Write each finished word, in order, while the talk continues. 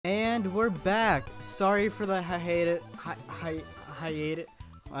And we're back. Sorry for the hiatus.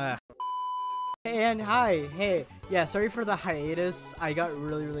 And hi, hey, yeah, sorry for the hiatus. I got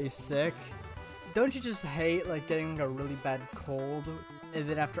really sick. Don't you just hate like getting a really bad cold and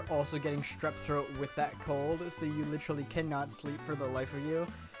then after also getting strep throat with that cold, so you literally cannot sleep for the life of you?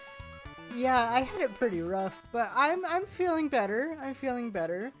 Yeah, I had it pretty rough, but I'm feeling better. I'm feeling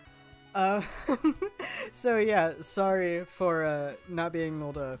better. So yeah, sorry for not being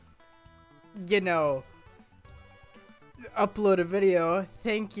able to, you know, upload a video.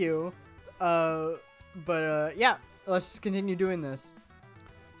 Thank you. Yeah, let's just continue doing this.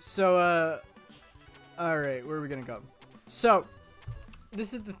 So alright, where are we gonna go? So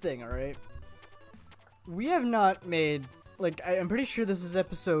this is the thing, alright? We have not made, like, I'm pretty sure this is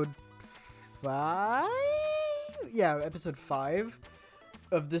episode 5? Yeah, episode 5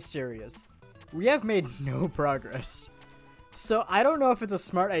 of this series. We have made no progress. So I don't know if it's a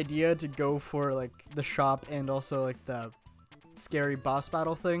smart idea to go for like the shop and also like the scary boss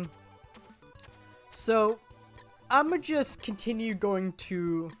battle thing. So I'm gonna just continue going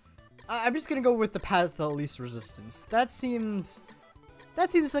to, I'm just gonna go with the path of the least resistance. That seems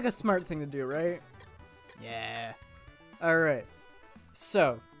like a smart thing to do, right? Yeah. Alright.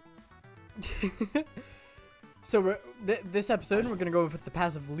 So So this episode, we're going to go with the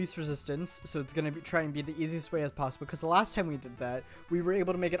path of least resistance, so it's going to try and be the easiest way as possible, because the last time we did that, we were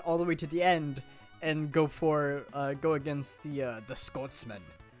able to make it all the way to the end, and go against the Scotsman.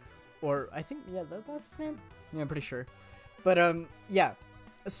 Or, I think, yeah, that's the same? Yeah, I'm pretty sure. But, yeah.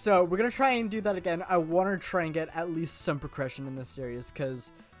 So, we're going to try and do that again. I want to try and get at least some progression in this series,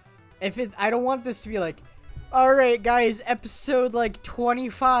 because I don't want this to be like, alright guys, episode, like,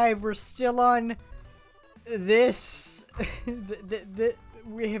 25, we're still on this.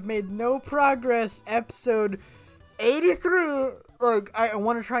 We have made no progress. Episode 83. Like, I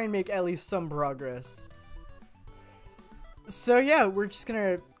want to try and make at least some progress. So yeah, we're just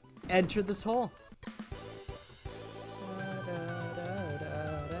gonna enter this hole.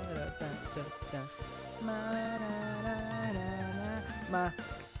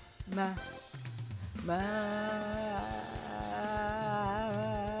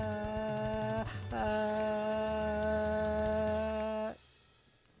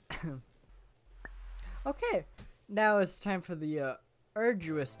 Okay, now it's time for the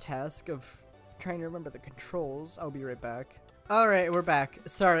arduous task of trying to remember the controls. I'll be right back. Alright, we're back.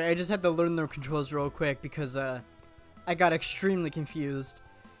 Sorry, I just had to learn the controls real quick because I got extremely confused.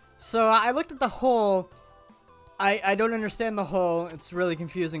 So I looked at the hole. I don't understand the hole. It's really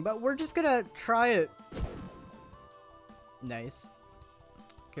confusing, but we're just gonna try it. Nice.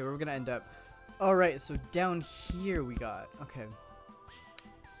 Okay, where we're gonna end up. Alright, so down here we got,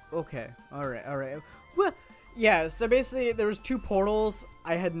 okay, alright. What? Yeah, so basically there was 2 portals.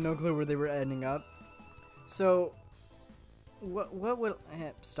 I had no clue where they were ending up. So, what would,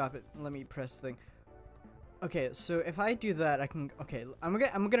 stop it, let me press the thing. Okay, so if I do that, I can, okay, I'm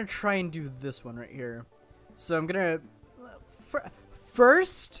gonna try and do this one right here. So I'm gonna,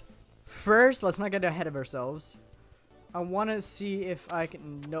 first, let's not get ahead of ourselves. I want to see if I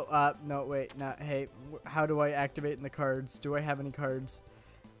can, no, wait, hey, how do I activate in the cards? Do I have any cards?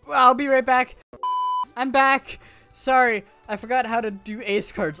 Well, I'll be right back. I'm back. Sorry, I forgot how to do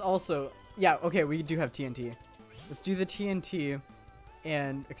ace cards also. Yeah, okay, we do have TNT. Let's do the TNT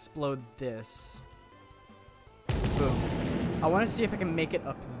and explode this. Boom. I want to see if I can make it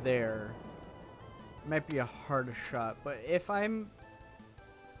up there. It might be a hard shot, but if I'm...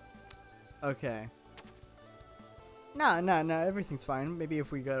 Okay. No, everything's fine. Maybe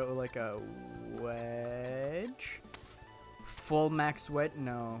if we go like a wedge. Full max wedge?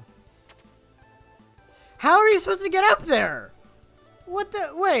 No. How are you supposed to get up there? What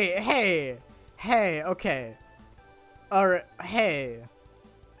the? Wait, hey, okay. Alright, hey.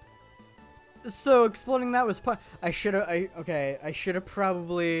 So exploding that was I should have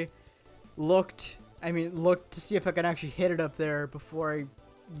probably looked to see if I can actually hit it up there before I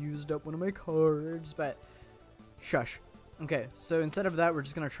used up one of my cards, but shush. Okay, so instead of that, we're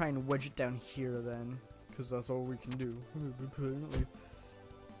just gonna try and wedge it down here then, because that's all we can do.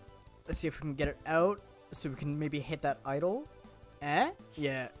 Let's see if we can get it out, so we can maybe hit that idol.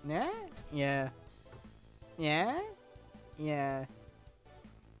 Yeah. Nah? Yeah.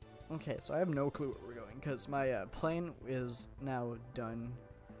 Okay, so I have no clue where we're going, because my plane is now done.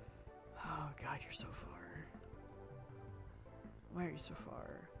 Oh god, you're so far. Why are you so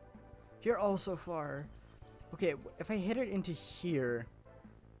far? You're all so far. Okay, if I hit it into here...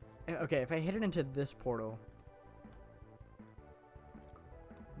 Okay, if I hit it into this portal...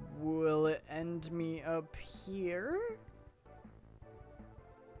 Will it end me up here?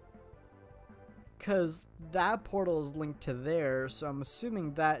 because that portal is linked to there, so I'm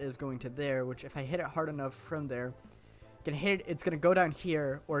assuming that is going to there, which if I hit it hard enough from there, can hit it, it's gonna go down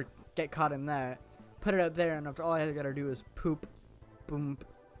here or get caught in that, put it up there, and after all I gotta do is poop, boom,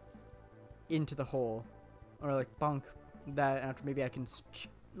 into the hole, or like bonk that, and after maybe I can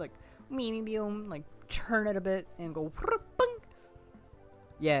like like turn it a bit and go bunk.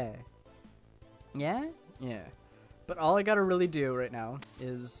 Yeah. But all I gotta really do right now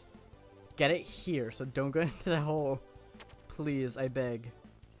is get it here, so don't go into the hole, please, I beg.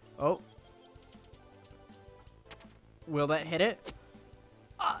 Oh. Will that hit it?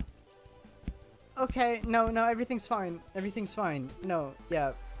 Okay, no, everything's fine. Everything's fine. No,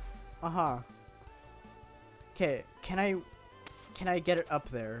 yeah. Okay, can I get it up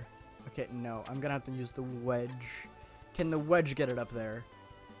there? Okay, no, I'm gonna have to use the wedge. Can the wedge get it up there?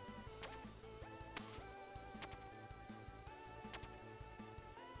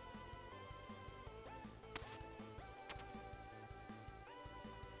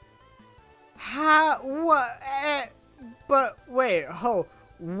 What? But wait,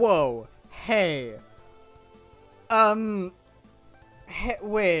 whoa, hey,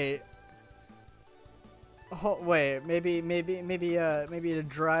 wait, wait, maybe the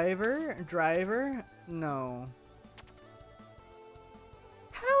driver? No.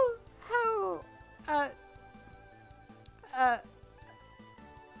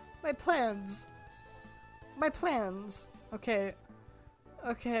 My plans. Okay.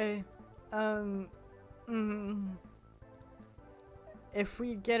 If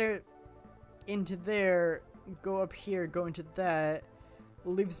we get it into there, go up here, go into that,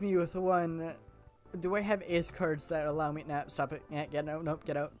 leaves me with one. Do I have ace cards that allow me? Nah, stop it. Yeah, get out. Nope,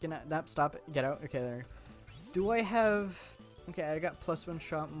 get out. Get out. Nope, stop it. Get out. Okay, there. Do I have? Okay, I got +1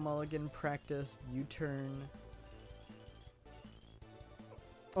 shot, mulligan, practice, U-turn.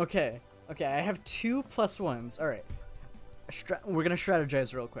 Okay, I have 2 +1s. All right, we're gonna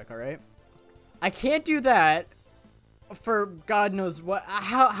strategize real quick. All right. I can't do that for God knows what.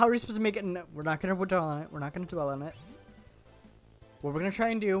 How are we supposed to make it? No, we're not going to dwell on it. We're not going to dwell on it. What we're going to try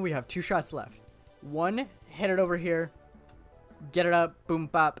and do, we have 2 shots left. One, hit it over here. Get it up. Boom,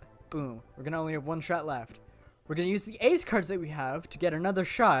 bop, boom. We're going to only have 1 shot left. We're going to use the ace cards that we have to get another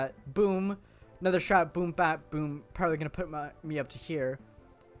shot. Boom. Another shot. Boom, bop, boom. Probably going to put me up to here.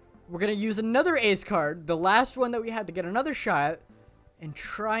 We're going to use another ace card, the last one that we had, to get another shot. And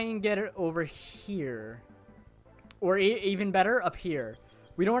try and get it over here. Or even better, up here.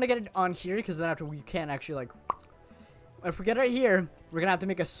 We don't want to get it on here because then after we can't actually like... If we get it here, we're going to have to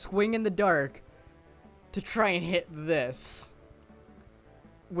make a swing in the dark to try and hit this.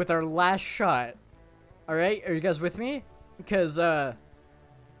 With our last shot. Alright, are you guys with me? Because,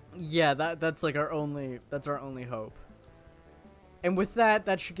 yeah, that's like our only hope. And with that,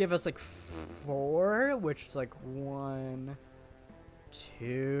 that should give us like 4, which is like 1...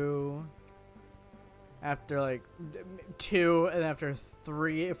 2 after like 2 and after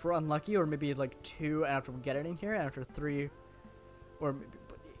 3 if we're unlucky, or maybe like 2 after we get it in here, and after 3, or maybe,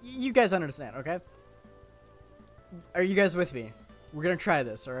 you guys understand, okay? Are you guys with me? We're gonna try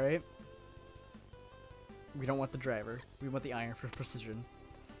this, all right? We don't want the driver, we want the iron for precision.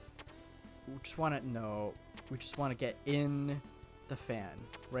 We just want to we just want to get in the fan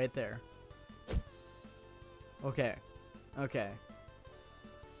right there. Okay.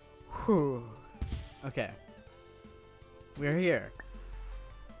 Whew. Okay. We're here.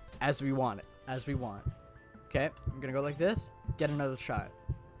 As we want it. Okay. I'm gonna go like this. Get another shot.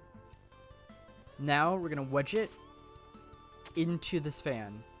 Now we're gonna wedge it into this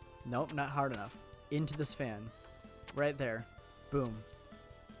fan. Nope, not hard enough. Into this fan. Right there. Boom.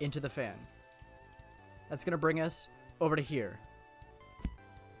 Into the fan. That's gonna bring us over to here.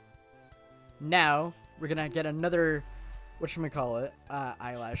 Now we're gonna get another... whatchamacallit?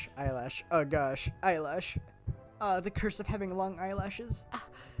 Eyelash. Oh gosh, eyelash. The curse of having long eyelashes.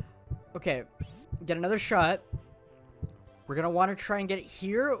 Okay, get another shot. We're gonna want to try and get it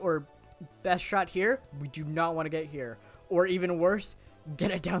here, or best shot here. We do not want to get here. Or even worse,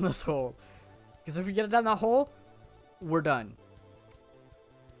 get it down this hole. Because if we get it down the hole, we're done.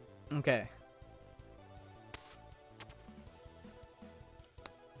 Okay.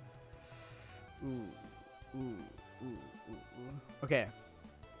 Okay.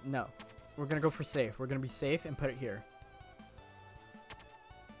 No. We're gonna go for safe. We're gonna be safe and put it here.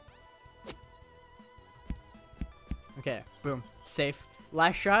 Okay. Boom. Safe.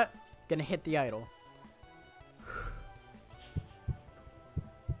 Last shot. Gonna hit the idol.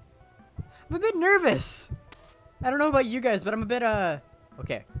 I'm a bit nervous. I don't know about you guys, but I'm a bit,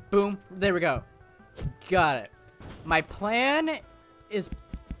 okay. Boom. There we go. Got it. My plan is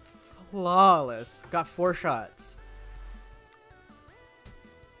Flawless. Got 4 shots.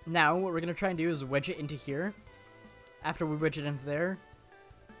 Now, what we're going to try and do is wedge it into here. After we wedge it into there,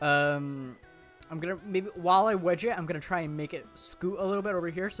 I'm going to, maybe, while I wedge it, I'm going to try and make it scoot a little bit over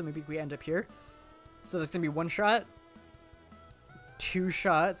here. So maybe we end up here. So that's going to be 1 shot. 2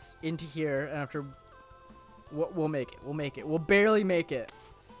 shots into here. And after, we'll make it. We'll make it. We'll barely make it.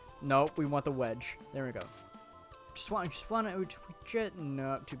 Nope, we want the wedge. There we go.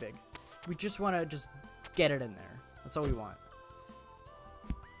 No, too big. We just want to just get it in there. That's all we want.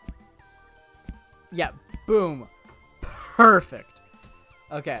 Yeah, boom. Perfect.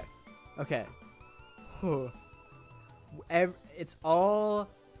 Okay. Okay. Whew. It's all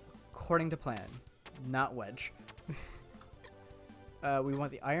according to plan. Not wedge. We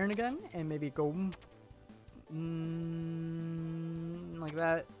want the iron again, and maybe go like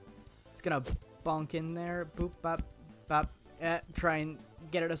that. It's gonna bonk in there. Boop, bop, bop. Try and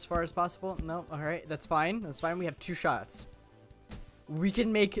get it as far as possible. No, alright, that's fine. That's fine. We have 2 shots. We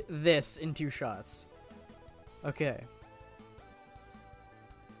can make this in 2 shots. Okay.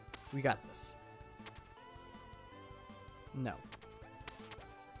 We got this. No.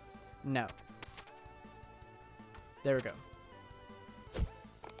 No. There we go.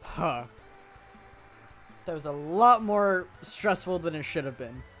 Huh. That was a lot more stressful than it should have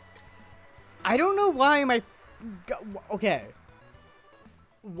been. I don't know why my... Okay.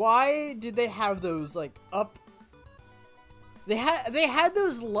 Why did they have those, like, up... They had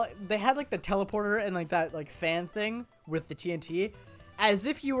those... They had, like, the teleporter and, like, that, like, fan thing with the TNT. As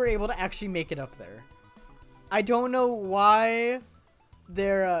if you were able to actually make it up there. I don't know why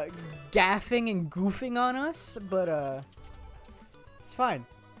they're, gaffing and goofing on us, but, it's fine.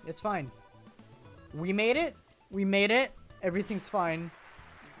 It's fine. We made it. We made it. Everything's fine.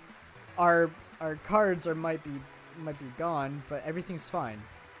 Our cards might be gone, but everything's fine.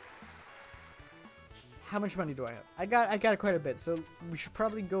 How much money do I have? I got quite a bit, so we should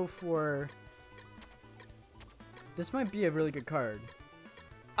probably go for... This might be a really good card.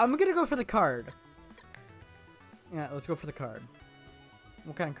 I'm gonna go for the card. Yeah, let's go for the card.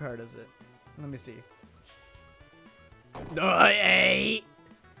 What kind of card is it? Let me see.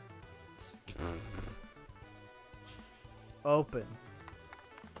 Open.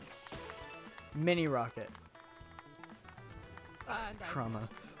 Mini rocket. Trauma.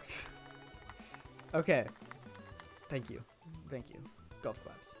 Okay. Thank you. Thank you. Golf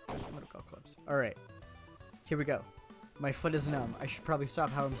clubs. Little golf clubs. Alright. Here we go. My foot is numb. I should probably stop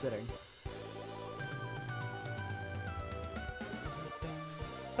how I'm sitting.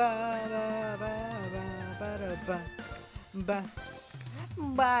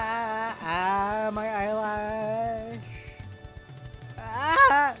 My eyelash.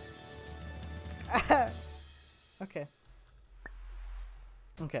 Okay.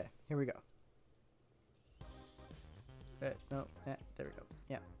 Okay, here we go. No, there we go.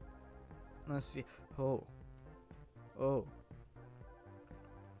 Yeah. Let's see. Oh. Oh.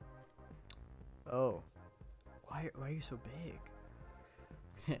 Oh. Why are you so big?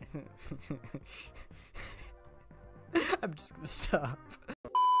 I'm just gonna stop.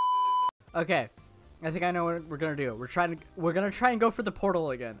 Okay. I think I know what we're gonna do. We're gonna try and go for the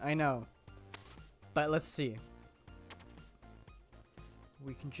portal again. I know. But let's see.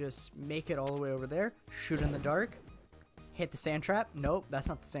 We can just make it all the way over there. Shoot in the dark. Hit the sand trap. Nope, that's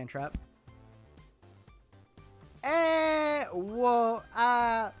not the sand trap. Whoa.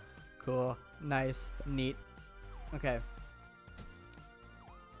 Cool. Nice. Neat. Okay.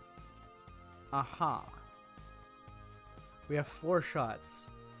 Aha. We have 4 shots.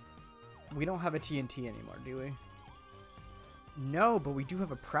 We don't have a TNT anymore, do we? No, but we do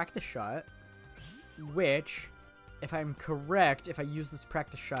have a practice shot. Which, if I'm correct, if I use this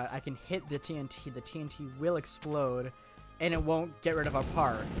practice shot, I can hit the TNT. The TNT will explode, and it won't get rid of our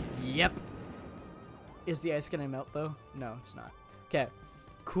power. Yep. Is the ice gonna melt, though? No, it's not. Okay.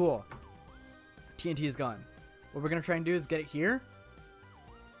 Cool. TNT is gone. What we're gonna try and do is get it here.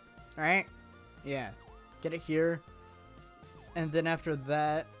 Alright? Yeah. Get it here. And then after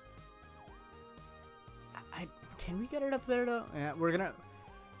that... Can we get it up there, though? Yeah, we're gonna...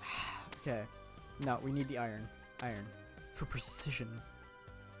 Okay. No, we need the iron. Iron. For precision.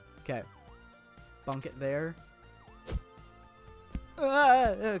 Okay. Bunk it there.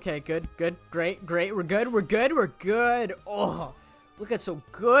 Okay, good, good, great, great. We're good, we're good, we're good. Oh, look at so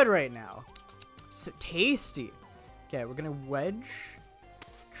good right now. So tasty. Okay, we're gonna wedge.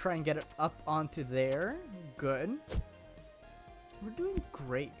 Try and get it up onto there. Good. We're doing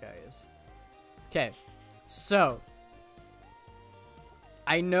great, guys. Okay, so.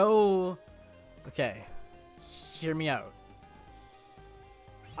 I know. Okay, hear me out.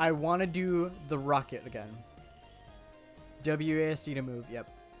 I want to do the rocket again. WASD to move. Yep.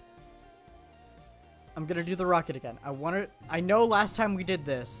 I'm gonna do the rocket again. I know last time we did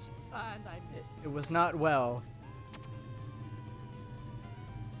this, and I missed. It was not well.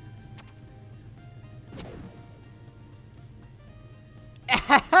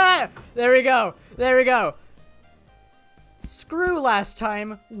 There we go. There we go. Screw last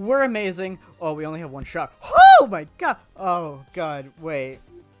time. We're amazing. Oh, we only have one shot. Oh my god. Oh god. Wait.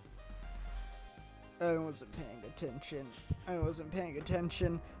 I wasn't paying attention. I wasn't paying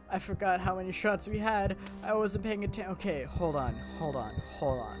attention. I forgot how many shots we had. I wasn't paying attention. Okay, hold on. Hold on.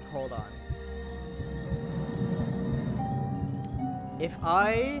 Hold on. Hold on. If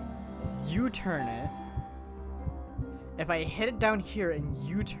I U-turn it, if I hit it down here and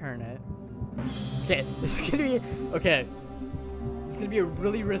U-turn it, okay, this is gonna be, okay, it's gonna be a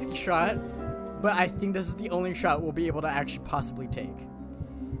really risky shot, but I think this is the only shot we'll be able to actually possibly take.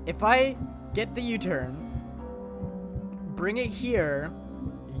 If I get the U-turn, bring it here,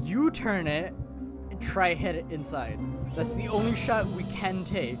 U-turn it, and try hit it inside. That's the only shot we can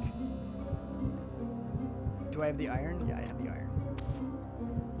take. Do I have the iron? Yeah, I have the iron.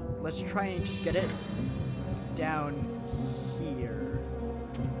 Let's try and just get it down here.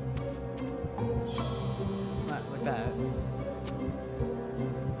 Not like that.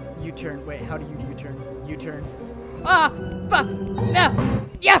 U-turn. Wait, how do you U-turn? U-turn. Ah! No!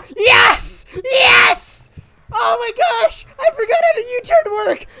 Yeah! Yes! Yes! Oh my gosh! I forgot how to U-turn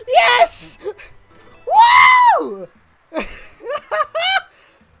work! Yes! Woo!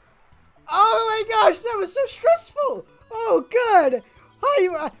 Oh my gosh, that was so stressful! Oh god!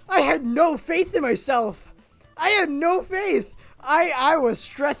 I had no faith in myself. I had no faith. I was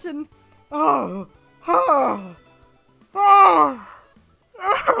stressing. Oh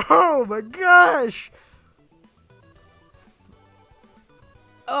my gosh.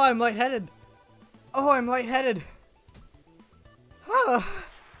 Oh, I'm lightheaded. Oh, I'm lightheaded. Oh.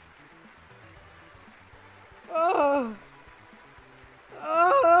 Oh.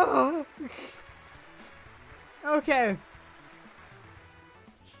 Oh. Okay.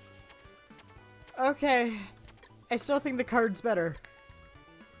 Okay. I still think the card's better.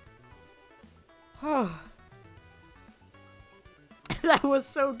 Oh. That was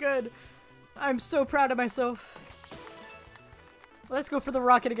so good. I'm so proud of myself. Let's go for the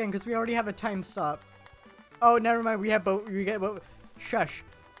rocket again because we already have a time stop. Oh, never mind. We have both. We get both. Shush.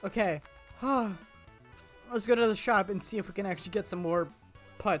 Okay. Oh. Let's go to the shop and see if we can actually get some more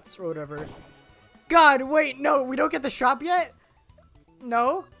putts or whatever. God, wait. No, we don't get the shop yet?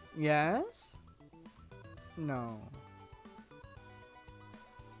 No? Yes? No.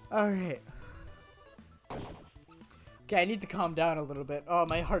 Alright. Okay, I need to calm down a little bit. Oh,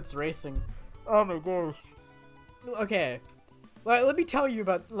 my heart's racing. Oh my gosh. Okay. Well, let me tell you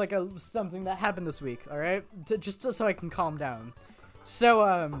about like something that happened this week, alright? Just so I can calm down. So,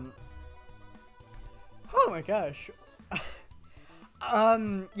 oh my gosh.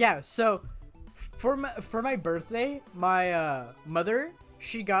 Yeah, so for my birthday, my mother,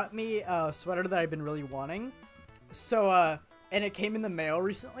 she got me a sweater that I've been really wanting. So, and it came in the mail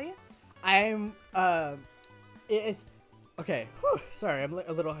recently. It's, okay, whew, sorry, I'm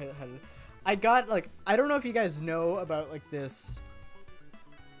a little headed. I got, like, I don't know if you guys know about, like, this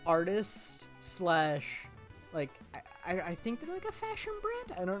artist slash, like, I think they're, like, a fashion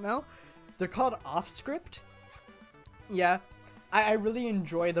brand? I don't know. They're called Offscript. Yeah, I really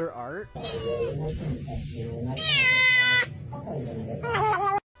enjoy their art.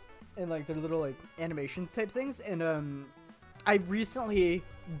 And like their little like animation type things, and I recently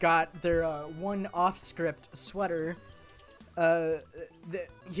got their one Offscript sweater.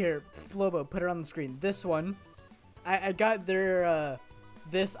 Here, Flobo, put it on the screen. This one, I got their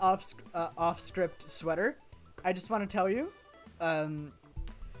this Offscript sweater. I just want to tell you,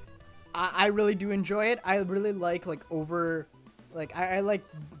 I really do enjoy it. I really like over, like I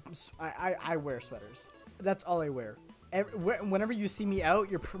wear sweaters. That's all I wear. Whenever you see me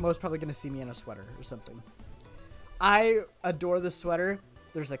out, you're most probably gonna see me in a sweater or something. I adore this sweater.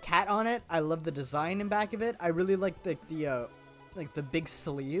 There's a cat on it. I love the design in back of it. I really like the big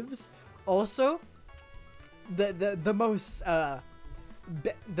sleeves. Also, the most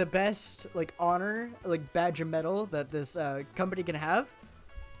the best like honor, like badge of metal that this company can have.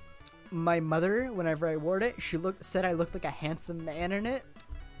 My mother, whenever I wore it, she said I looked like a handsome man in it.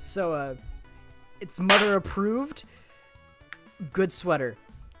 So it's mother approved. Good sweater.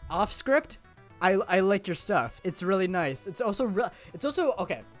 Offscript, I like your stuff. It's really nice. It's also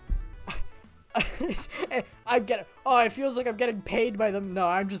okay. Oh, it feels like I'm getting paid by them. No,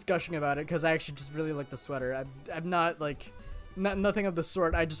 I'm just gushing about it because I actually just really like the sweater. I'm not like, Nothing of the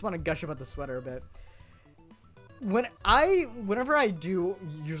sort. I just want to gush about the sweater a bit. Whenever I do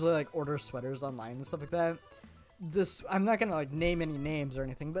usually like order sweaters online and stuff like that, I'm not gonna like name any names or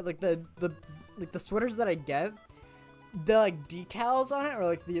anything, but like the sweaters that I get, the like decals on it or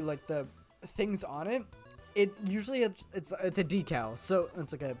like the things on it, it usually it's a decal. So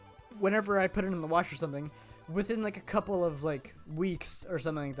it's like whenever I put it in the wash or something, within like a couple of like weeks or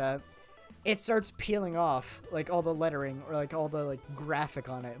something like that, it starts peeling off like all the lettering or like all the like graphic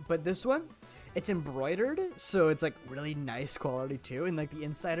on it. But this one, it's embroidered, so it's like really nice quality too, and like the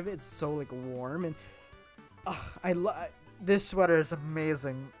inside of it's so like warm, and this sweater is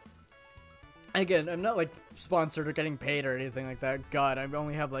amazing. Again, I'm not like sponsored or getting paid or anything like that. God, I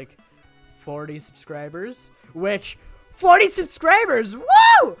only have like 40 subscribers, which 40 subscribers,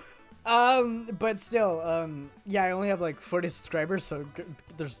 woo! But still, yeah, I only have like 40 subscribers, so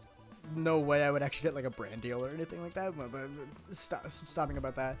there's no way I would actually get like a brand deal or anything like that, but stopping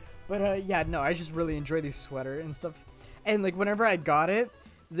about that. But yeah, no, I just really enjoy these sweater and stuff. And like whenever I got it,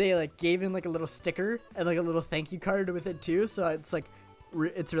 they like gave in like a little sticker and like a little thank you card with it too, so it's like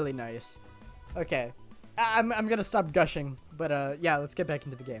it's really nice. Okay, I'm gonna stop gushing, but yeah, let's get back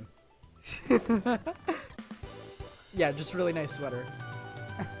into the game. Yeah, just really nice sweater.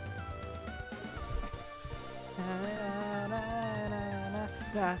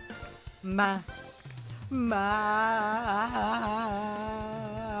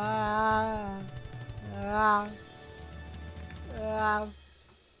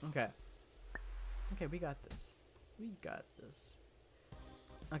 Okay. Okay, we got this. We got this.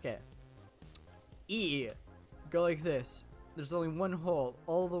 Okay. E. Go like this. There's only one hole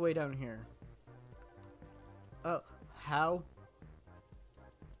all the way down here. Oh, how?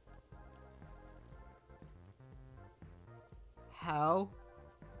 How?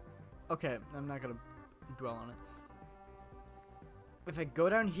 Okay, I'm not gonna dwell on it. If I go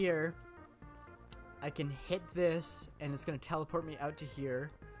down here, I can hit this, and it's gonna teleport me out to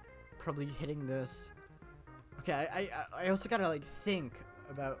here. Probably hitting this. Okay, I also gotta like think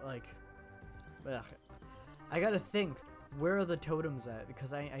about like, ugh. I gotta think, where are the totems at?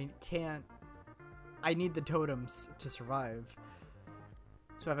 Because I can't. I need the totems to survive.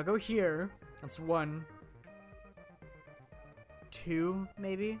 So if I go here, that's 1, 2,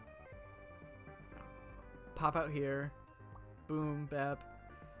 maybe. Pop out here. Boom, bap.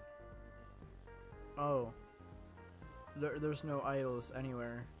 Oh. There's no idols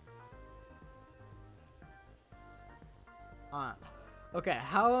anywhere. Okay,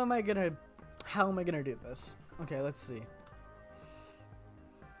 how am I gonna do this? Okay, let's see.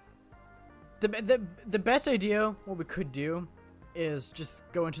 The best idea, what we could do, is just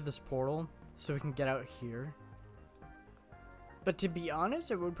go into this portal so we can get out here. But to be honest,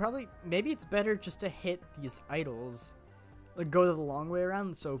 it would probably, maybe it's better just to hit these idols. Like go the long way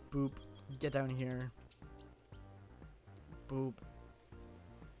around, so boop, get down here. Boop.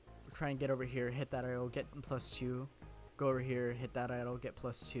 Try and get over here, hit that idol, get +2. Go over here, hit that idol, get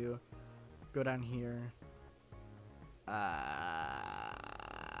 +2. Go down here.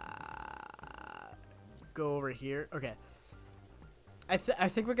 Go over here. Okay. I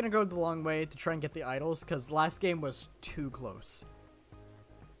think we're gonna go the long way to try and get the idols, because last game was too close.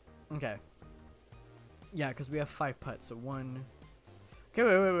 Okay. Yeah, because we have 5 putts, so 1... Okay,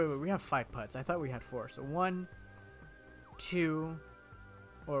 wait. We have 5 putts. I thought we had 4. So 1, 2...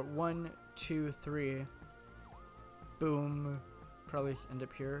 Or 1, 2, 3... Boom. Probably end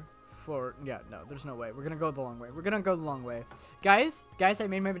up here. 4... Yeah, no, there's no way. We're gonna go the long way. We're gonna go the long way. Guys, I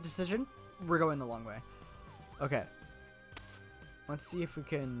made my decision. We're going the long way. Okay. Let's see if we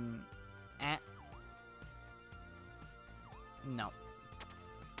can... No.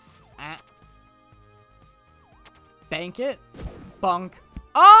 Bank it. Bonk.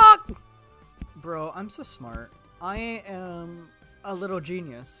 Ah! Bro, I'm so smart. I am a little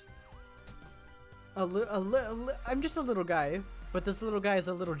genius. I'm just a little guy, but this little guy is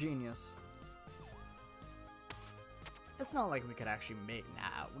a little genius. It's not like we could actually make...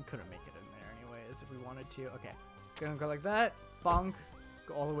 Nah, we couldn't make it in there anyways if we wanted to. Okay. Gonna go like that. Bonk.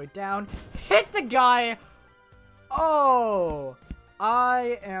 Go all the way down. Hit the guy! Oh!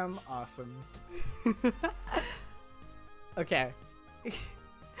 I am awesome. Okay.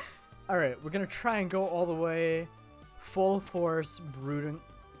 Alright, we're gonna try and go all the way. Full force, brooding.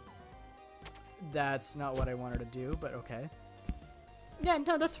 That's not what I wanted to do, but okay. Yeah,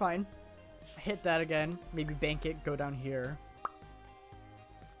 no, that's fine. Hit that again. Maybe bank it, go down here.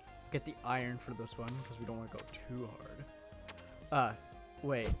 Get the iron for this one, because we don't want to go too hard.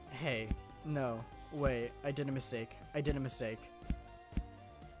 Wait. Hey. No. Wait. I did a mistake.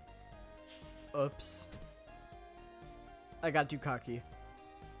 Oops. I got too cocky.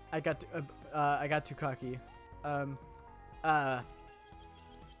 I got too cocky.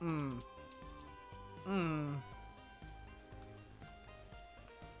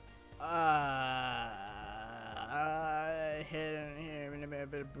 Hit and here and a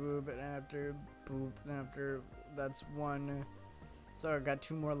bit of boop and after boop and after that's one. So I got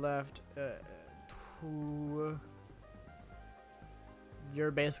two more left. Two.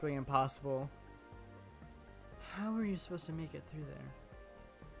 You're basically impossible. How are you supposed to make it through there?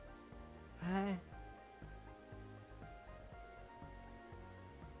 Hi.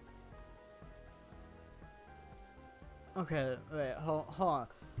 Okay, wait, hold on.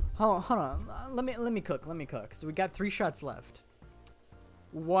 Let me cook. So we got 3 shots left.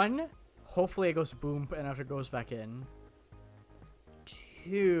 1, hopefully it goes boom and after it goes back in.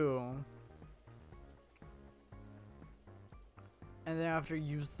 2, and then I have to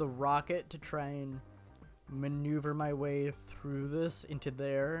use the rocket to try and maneuver my way through this into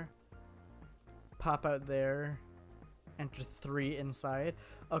there. Pop out there. Enter 3 inside.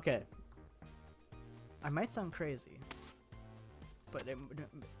 Okay. I might sound crazy, but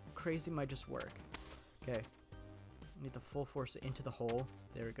crazy might just work. Okay. Need the full force into the hole.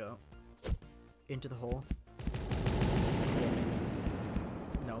 There we go. Into the hole.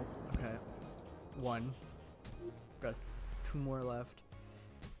 No. Okay. 1. Got 2 more left.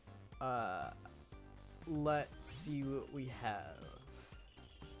 Let's see what we have.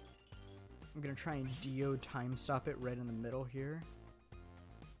 I'm gonna try and DO time stop it right in the middle here.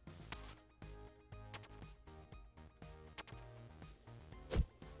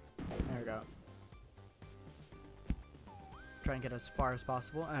 There we go. Try and get as far as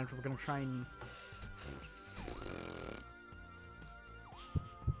possible, and we're gonna try and...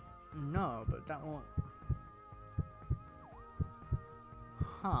 No, but that won't...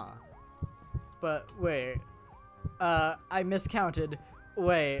 Huh. But wait. I miscounted.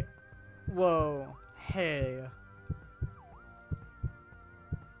 Wait. Whoa. Hey.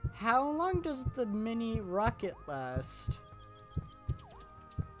 How long does the mini rocket last?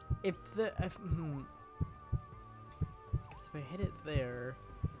 If I hit it there,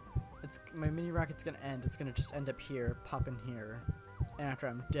 my mini rocket's gonna end. It's gonna just end up here, pop in here, and after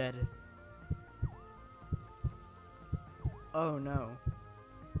I'm dead. Oh no.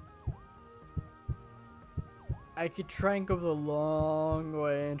 I could try and go the long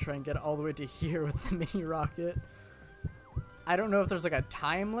way and try and get all the way to here with the mini rocket. I don't know if there's like a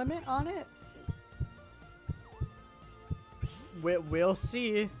time limit on it. We'll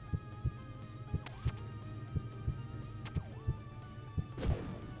see.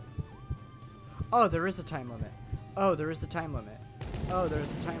 Oh, there is a time limit. Oh, there is a time limit. Oh, there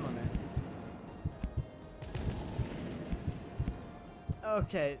is a time limit.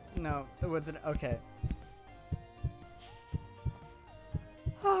 Okay, no. Okay.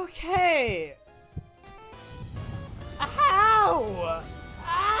 Okay! Ow!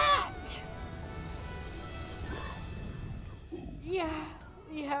 Ah!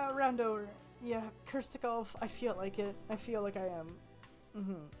 Yeah, round over. Yeah, curse to golf. I feel like it. I feel like I am.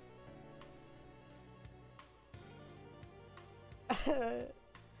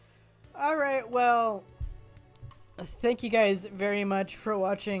 Alright, well, thank you guys very much for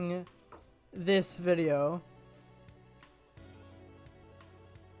watching this video.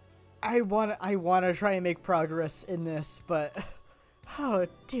 I want to try and make progress in this, but oh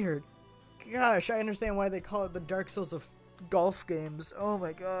dear gosh, I understand why they call it the Dark Souls of golf games. Oh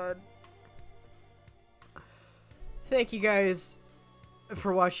my god. Thank you guys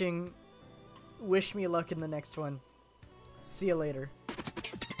for watching. Wish me luck in the next one. See you later.